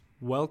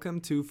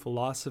Welcome to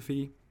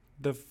Philosophy,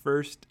 the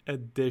first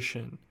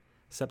edition.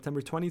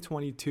 September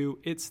 2022,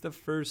 it's the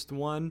first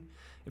one.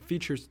 It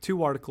features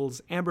 2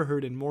 articles, Amber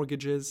Heard and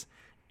mortgages,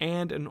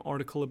 and an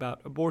article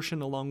about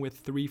abortion, along with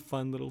 3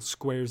 fun little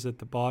squares at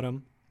the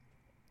bottom.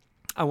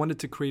 I wanted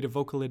to create a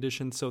vocal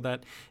edition so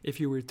that if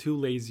you were too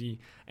lazy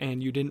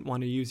and you didn't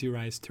want to use your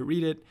eyes to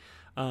read it,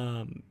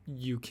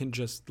 you can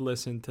just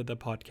listen to the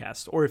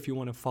podcast. Or if you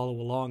want to follow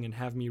along and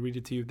have me read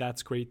it to you,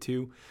 that's great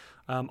too.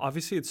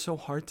 Obviously, it's so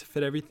hard to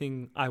fit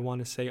everything I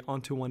want to say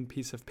onto one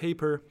piece of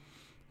paper.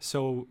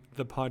 So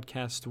the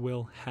podcast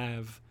will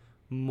have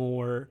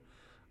more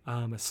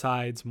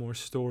asides, more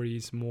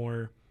stories,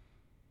 more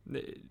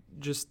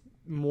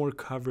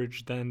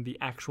coverage than the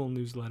actual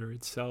newsletter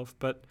itself.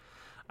 But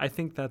I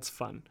think that's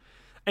fun.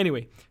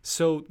 Anyway,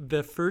 so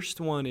the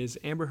first one is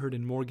Amber Heard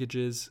and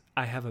mortgages.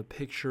 I have a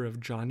picture of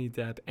Johnny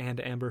Depp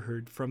and Amber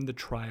Heard from the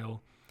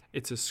trial.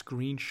 It's a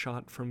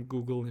screenshot from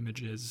Google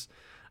Images.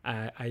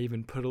 I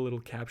even put a little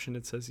caption.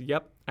 It says,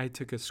 "Yep, I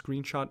took a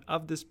screenshot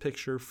of this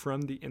picture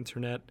from the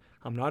internet.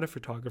 I'm not a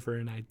photographer,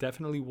 and I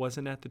definitely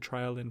wasn't at the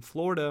trial in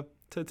Florida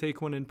to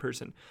take one in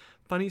person."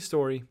 Funny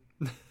story.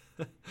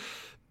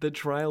 The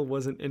trial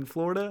wasn't in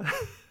Florida.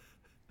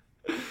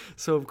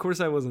 So, of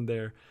course, I wasn't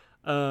there.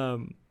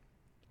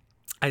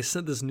 I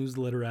sent this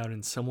newsletter out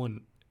and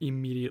someone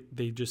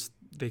immediately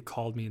they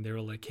called me and they were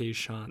like, "Hey,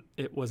 Sean,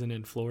 it wasn't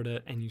in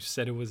Florida and you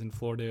said it was in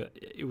Florida.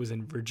 It was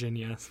in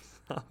Virginia."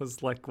 I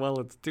was like, well,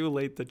 it's too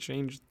late to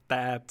change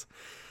that.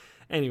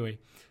 Anyway,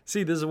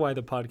 see, this is why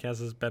the podcast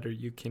is better.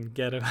 You can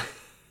get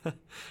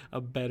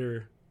a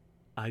better,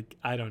 I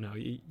don't know,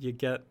 you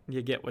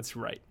get what's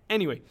right.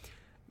 Anyway,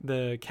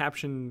 the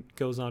caption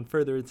goes on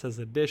further. It says,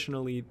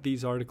 "Additionally,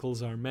 these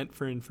articles are meant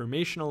for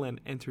informational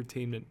and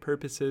entertainment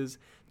purposes.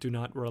 Do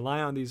not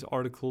rely on these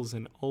articles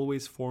and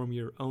always form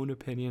your own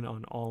opinion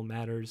on all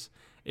matters.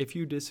 If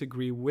you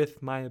disagree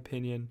with my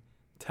opinion,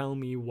 tell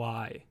me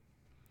why."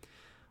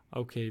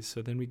 Okay,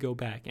 so then we go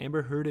back.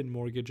 Amber Heard and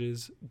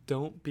mortgages.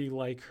 Don't be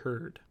like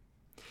Heard.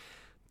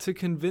 To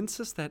convince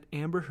us that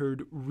Amber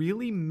Heard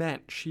really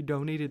meant she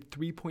donated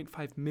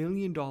 $3.5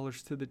 million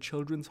to the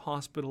Children's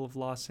Hospital of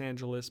Los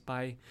Angeles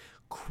by,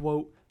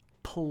 quote,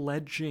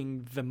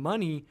 pledging the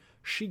money,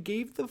 she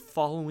gave the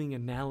following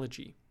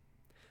analogy.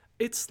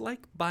 It's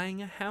like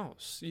buying a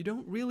house. You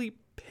don't really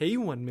pay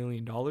 $1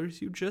 million,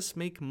 you just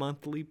make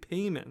monthly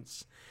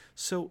payments.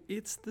 So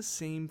it's the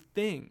same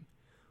thing.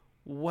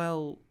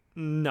 Well,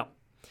 no.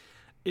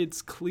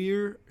 It's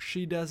clear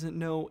she doesn't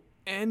know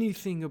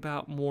anything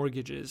about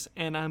mortgages,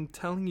 and I'm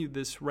telling you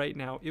this right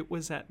now. It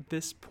was at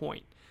this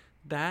point,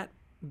 that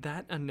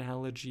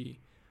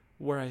analogy,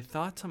 where I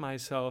thought to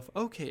myself,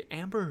 okay,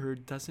 Amber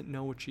Heard doesn't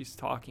know what she's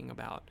talking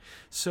about.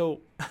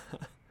 So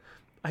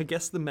I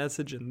guess the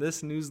message in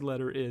this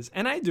newsletter is,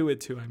 and I do it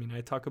too, I mean,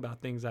 I talk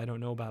about things I don't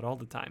know about all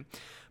the time,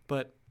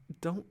 but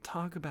don't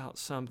talk about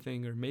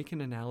something or make an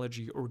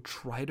analogy or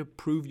try to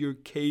prove your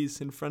case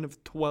in front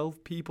of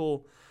 12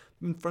 people,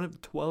 in front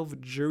of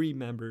 12 jury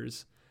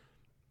members,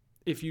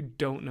 if you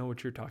don't know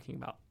what you're talking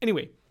about.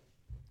 Anyway,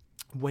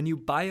 when you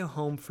buy a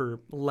home for,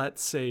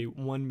 let's say,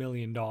 $1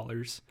 million,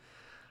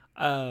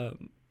 I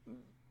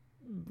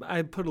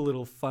put a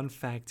little fun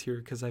fact here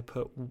because I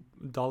put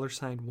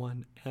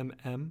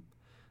 $1MM.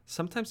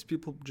 Sometimes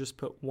people just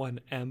put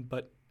 1M,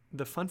 but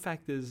the fun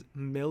fact is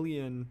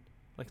million,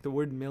 like the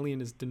word million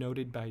is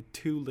denoted by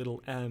 2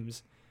 little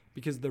m's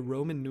because the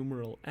Roman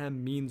numeral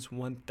M means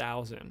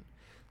 1,000.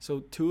 So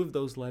 2 of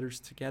those letters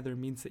together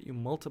means that you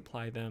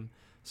multiply them.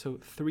 So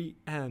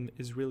 3M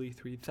is really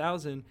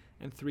 3,000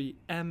 and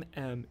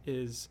 3MM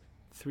is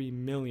 3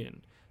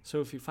 million.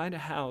 So if you find a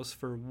house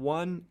for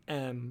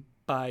 1M,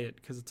 buy it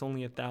because it's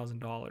only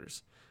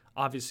 $1,000.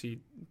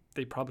 Obviously,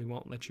 they probably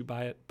won't let you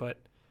buy it,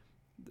 but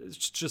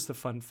it's just a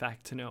fun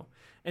fact to know.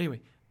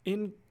 Anyway,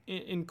 in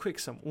quick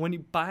sum, when you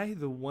buy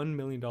the $1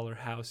 million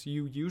house,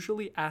 you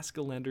usually ask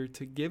a lender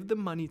to give the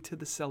money to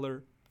the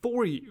seller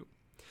for you.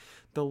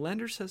 The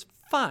lender says,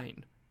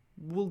 fine,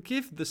 we'll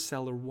give the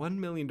seller $1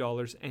 million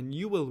and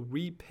you will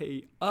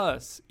repay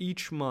us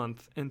each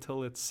month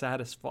until it's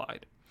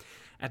satisfied.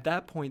 At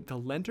that point, the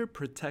lender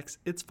protects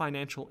its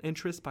financial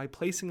interest by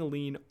placing a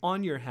lien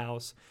on your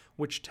house,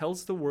 which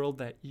tells the world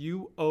that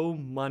you owe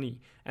money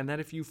and that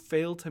if you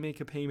fail to make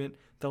a payment,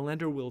 the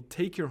lender will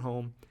take your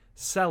home,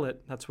 sell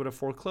it, that's what a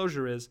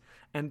foreclosure is,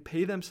 and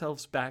pay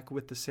themselves back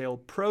with the sale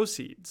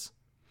proceeds.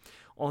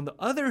 On the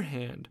other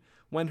hand,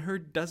 when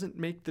Heard doesn't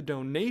make the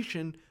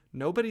donation,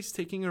 nobody's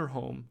taking her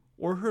home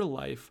or her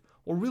life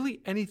or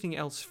really anything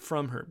else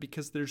from her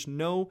because there's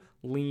no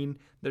lien,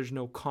 there's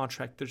no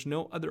contract, there's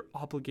no other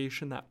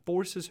obligation that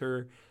forces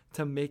her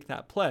to make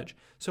that pledge.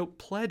 So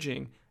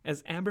pledging,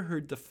 as Amber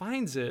Heard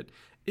defines it,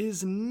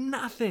 is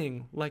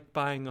nothing like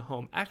buying a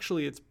home.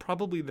 Actually, it's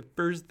probably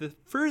the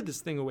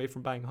furthest thing away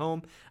from buying a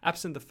home,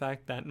 absent the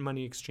fact that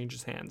money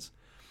exchanges hands.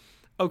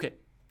 Okay,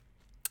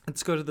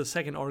 let's go to the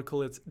second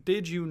article. It's,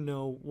 did you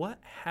know what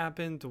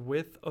happened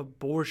with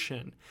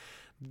abortion?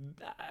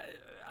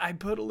 I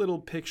put a little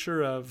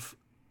picture of,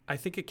 I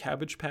think, a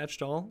Cabbage Patch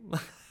doll.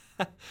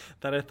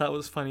 that I thought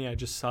was funny. I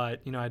just saw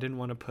it. I didn't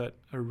want to put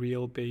a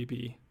real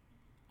baby,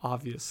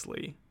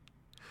 obviously,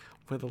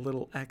 with a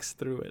little X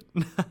through it.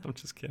 I'm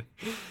just kidding.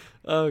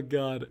 Oh,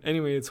 God.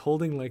 Anyway, it's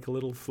holding like a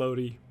little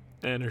floaty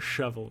and a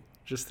shovel,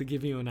 just to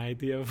give you an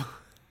idea of,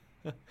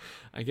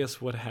 I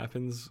guess, what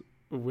happens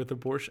with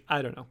abortion.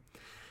 I don't know.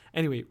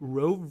 Anyway,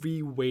 Roe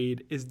v.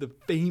 Wade is the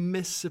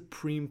famous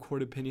Supreme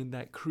Court opinion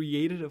that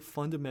created a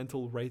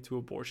fundamental right to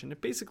abortion. It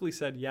basically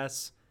said,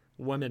 yes,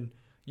 women,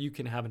 you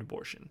can have an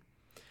abortion.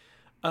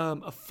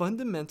 A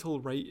fundamental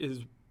right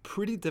is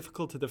pretty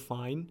difficult to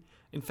define.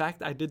 In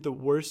fact, I did the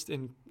worst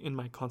in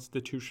my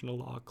constitutional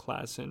law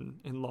class in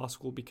law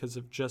school because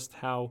of just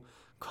how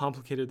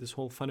complicated this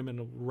whole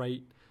fundamental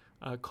right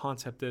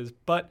concept is.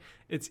 But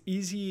it's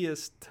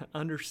easiest to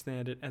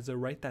understand it as a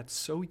right that's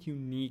so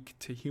unique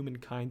to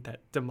humankind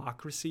that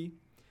democracy,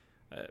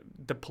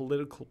 the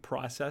political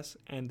process,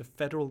 and the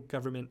federal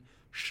government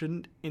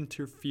shouldn't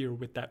interfere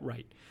with that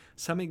right.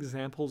 Some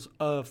examples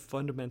of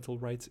fundamental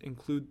rights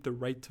include the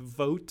right to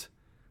vote,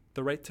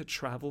 the right to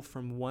travel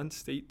from one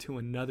state to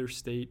another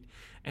state,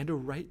 and a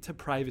right to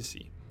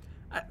privacy.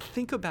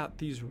 Think about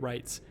these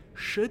rights.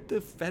 Should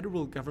the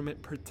federal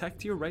government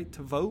protect your right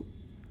to vote,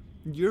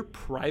 your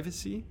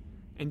privacy,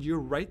 and your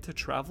right to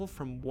travel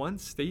from one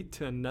state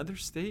to another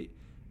state?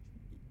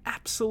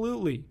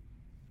 Absolutely.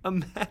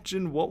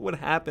 Imagine what would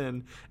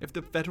happen if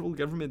the federal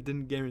government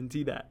didn't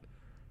guarantee that.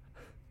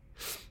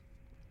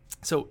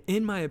 So,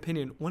 in my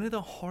opinion, one of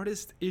the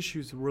hardest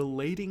issues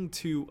relating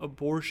to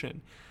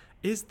abortion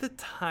is the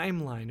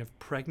timeline of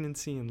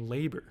pregnancy and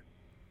labor.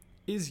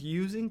 Is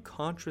using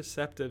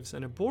contraceptives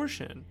an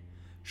abortion?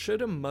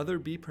 Should a mother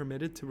be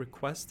permitted to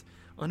request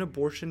an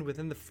abortion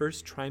within the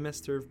first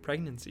trimester of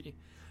pregnancy?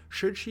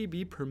 Should she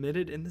be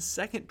permitted in the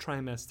second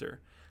trimester?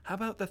 How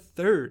about the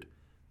third?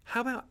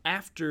 How about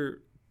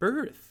after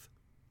birth?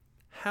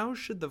 How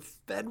should the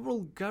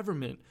federal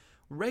government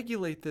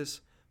regulate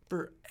this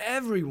for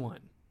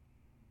everyone?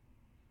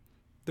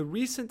 The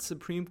recent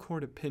Supreme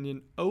Court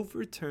opinion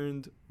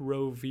overturned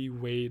Roe v.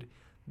 Wade.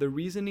 The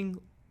reasoning,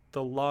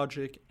 the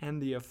logic,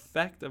 and the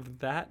effect of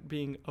that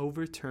being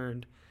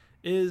overturned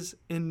is,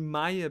 in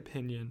my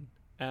opinion,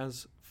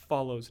 as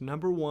follows.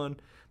 Number one,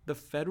 the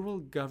federal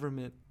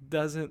government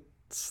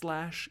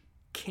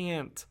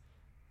can't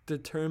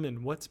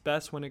determine what's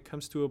best when it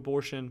comes to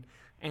abortion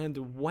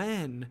and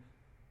when,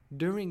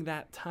 during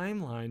that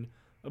timeline,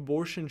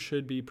 abortion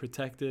should be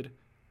protected,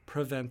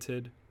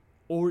 prevented,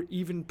 or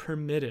even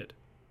permitted.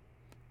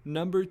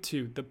 Number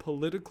two, the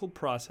political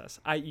process,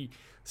 i.e.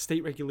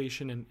 state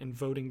regulation and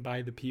voting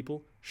by the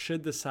people,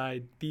 should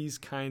decide these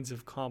kinds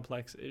of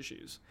complex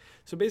issues.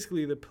 So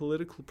basically, the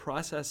political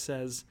process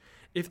says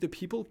if the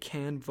people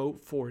can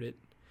vote for it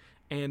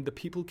and the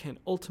people can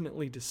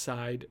ultimately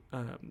decide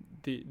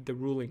the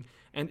ruling,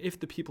 and if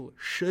the people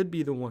should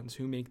be the ones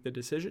who make the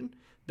decision,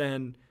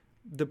 then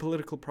the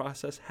political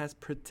process has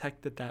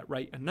protected that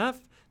right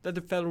enough that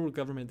the federal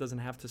government doesn't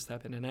have to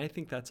step in, and I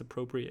think that's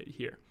appropriate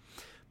here.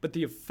 But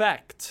the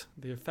effect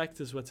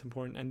is what's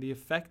important, and the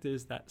effect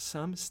is that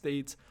some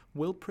states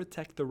will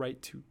protect the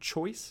right to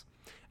choice,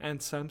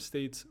 and some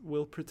states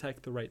will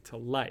protect the right to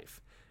life.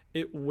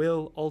 It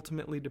will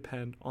ultimately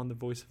depend on the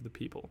voice of the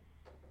people.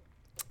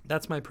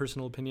 That's my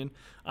personal opinion.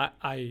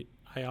 I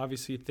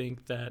obviously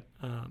think that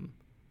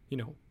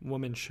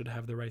women should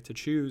have the right to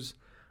choose.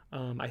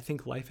 I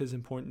think life is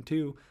important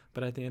too,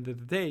 but at the end of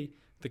the day,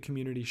 the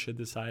community should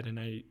decide, and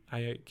I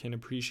can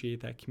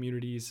appreciate that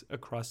communities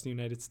across the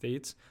United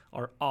States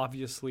are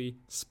obviously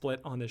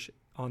split on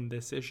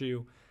this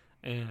issue,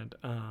 and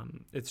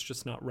it's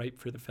just not right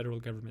for the federal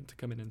government to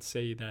come in and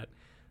say that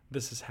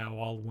this is how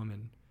all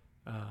women,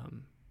 that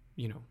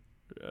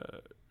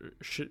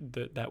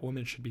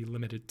women should be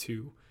limited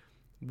to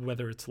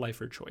whether it's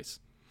life or choice.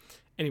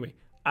 Anyway,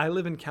 I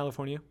live in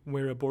California,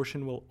 where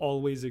abortion will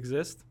always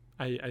exist.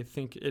 I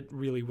think it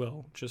really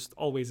will just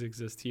always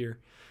exist here.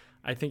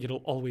 I think it'll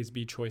always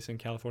be choice in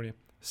California.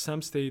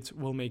 Some states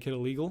will make it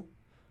illegal.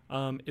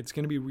 It's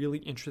going to be really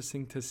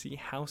interesting to see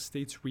how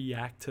states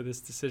react to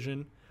this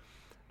decision.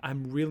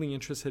 I'm really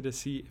interested to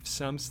see if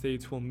some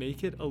states will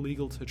make it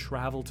illegal to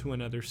travel to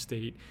another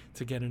state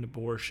to get an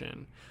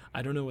abortion.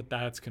 I don't know what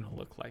that's going to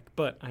look like,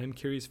 but I am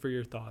curious for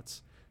your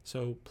thoughts.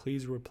 So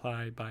please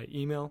reply by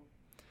email.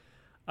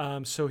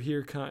 So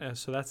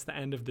that's the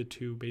end of the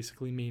two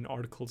basically main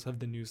articles of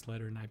the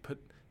newsletter, and I put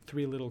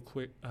 3 little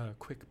quick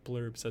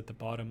blurbs at the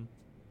bottom.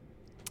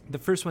 The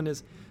first one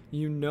is,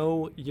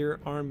 you're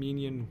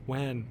Armenian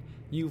when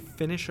you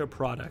finish a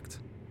product.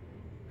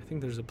 I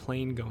think there's a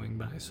plane going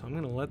by, so I'm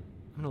gonna let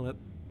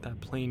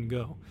that plane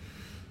go.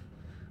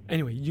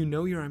 Anyway,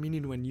 you're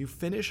Armenian when you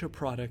finish a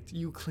product,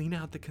 you clean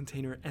out the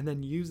container, and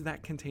then use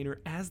that container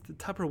as the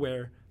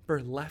Tupperware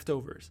for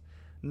leftovers.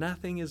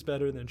 Nothing is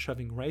better than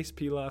shoving rice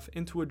pilaf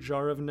into a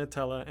jar of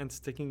Nutella and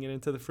sticking it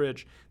into the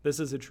fridge. This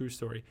is a true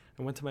story.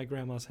 I went to my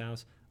grandma's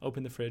house,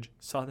 opened the fridge,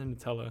 saw the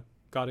Nutella,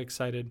 got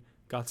excited,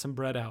 got some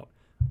bread out,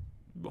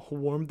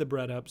 warmed the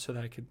bread up so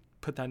that I could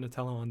put that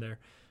Nutella on there,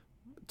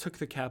 took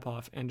the cap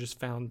off, and just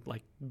found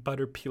like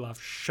butter pilaf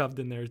shoved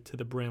in there to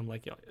the brim.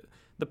 Like,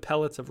 the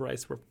pellets of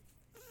rice were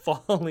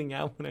falling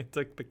out when I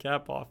took the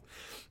cap off.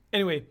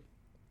 Anyway,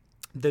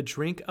 the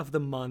drink of the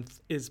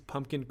month is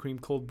pumpkin cream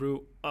cold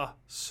brew.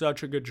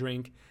 Such a good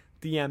drink.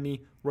 DM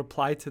me,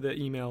 reply to the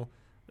email,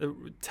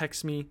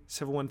 text me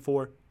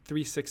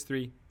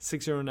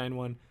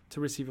 714-363-6091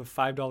 to receive a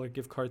 $5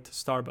 gift card to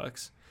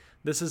Starbucks.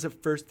 This is a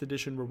first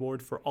edition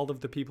reward for all of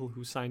the people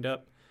who signed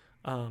up.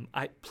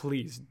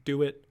 Please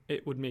do it.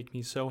 It would make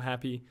me so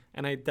happy,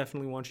 and I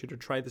definitely want you to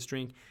try this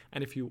drink.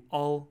 And if you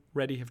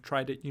already have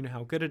tried it, you know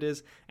how good it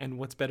is, and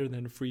what's better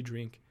than a free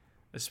drink,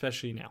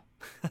 especially now.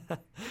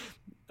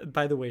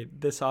 By the way,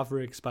 this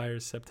offer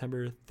expires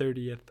September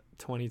 30th,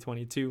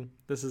 2022.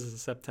 This is a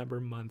September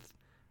month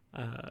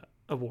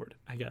award,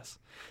 I guess.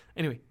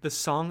 Anyway, the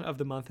song of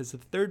the month is the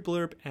third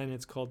blurb, and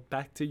it's called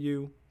Back to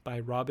You by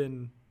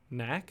Robin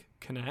Knack.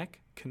 I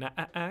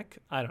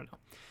don't know.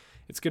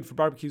 It's good for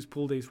barbecues,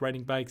 pool days,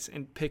 riding bikes,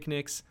 and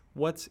picnics.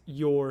 What's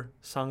your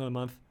song of the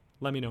month?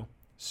 Let me know.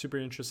 Super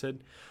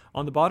interested.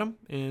 On the bottom,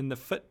 in the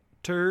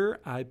footer,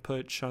 I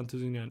put Shant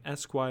Ouzounian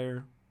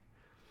Esquire,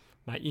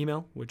 my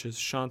email, which is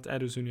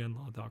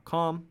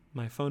shant@ouzounianlaw.com,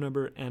 my phone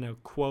number, and a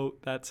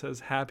quote that says,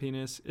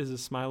 "Happiness is a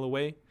smile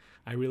away."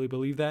 I really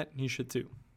believe that. You should too.